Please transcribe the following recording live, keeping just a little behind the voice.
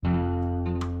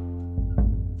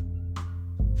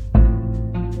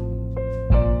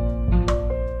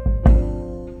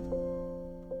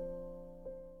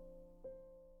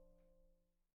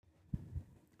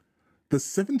the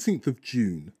 17th of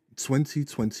June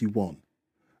 2021,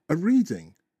 a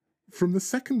reading from the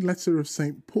second letter of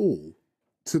St. Paul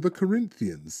to the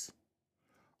Corinthians.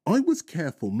 I was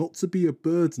careful not to be a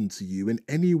burden to you in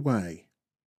any way.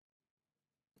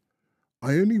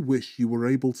 I only wish you were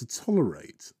able to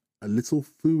tolerate a little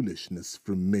foolishness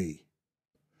from me.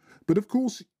 But of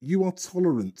course you are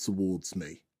tolerant towards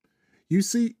me. You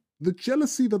see, the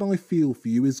jealousy that I feel for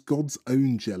you is God's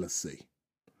own jealousy.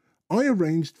 I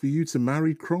arranged for you to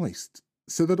marry Christ,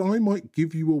 so that I might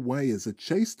give you away as a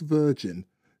chaste virgin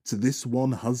to this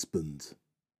one husband.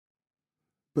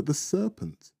 But the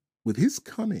serpent, with his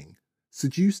cunning,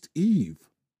 seduced Eve,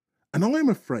 and I am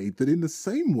afraid that in the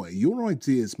same way your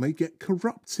ideas may get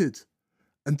corrupted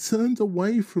and turned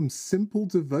away from simple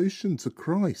devotion to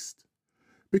Christ,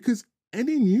 because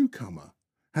any newcomer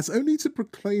has only to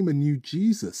proclaim a new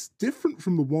Jesus different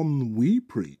from the one we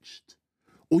preached,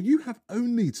 or you have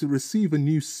only to receive a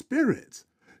new spirit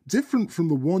different from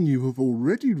the one you have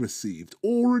already received,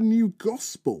 or a new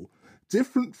gospel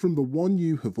different from the one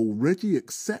you have already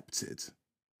accepted,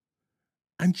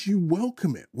 and you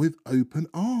welcome it with open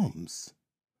arms.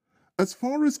 As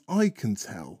far as I can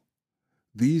tell,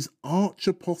 these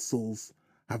arch-apostles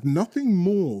have nothing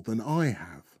more than I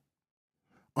have.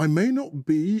 I may not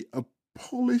be a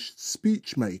polished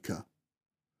speech-maker,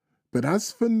 but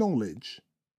as for knowledge,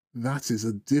 that is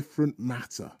a different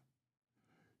matter.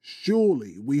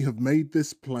 Surely we have made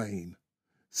this plain,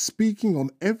 speaking on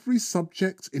every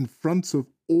subject in front of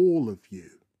all of you.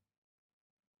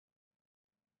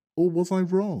 Or was I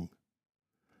wrong,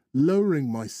 lowering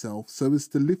myself so as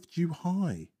to lift you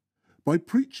high, by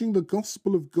preaching the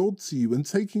gospel of God to you and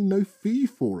taking no fee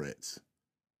for it?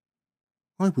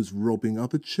 I was robbing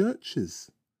other churches,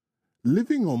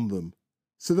 living on them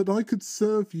so that I could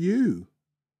serve you.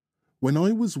 When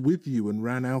I was with you and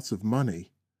ran out of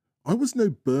money, I was no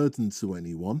burden to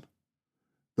anyone.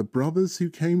 The brothers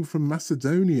who came from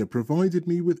Macedonia provided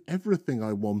me with everything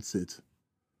I wanted.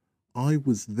 I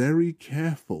was very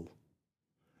careful,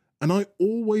 and I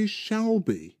always shall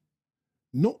be,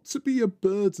 not to be a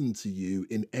burden to you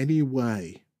in any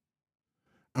way.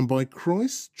 And by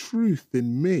Christ's truth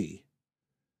in me,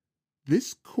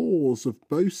 this cause of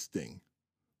boasting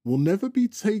will never be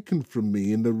taken from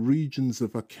me in the regions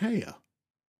of Achaia.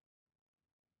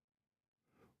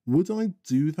 Would I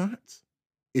do that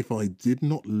if I did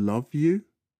not love you?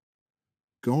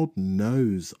 God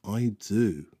knows I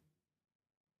do.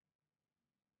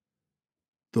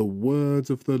 The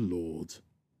word of the Lord.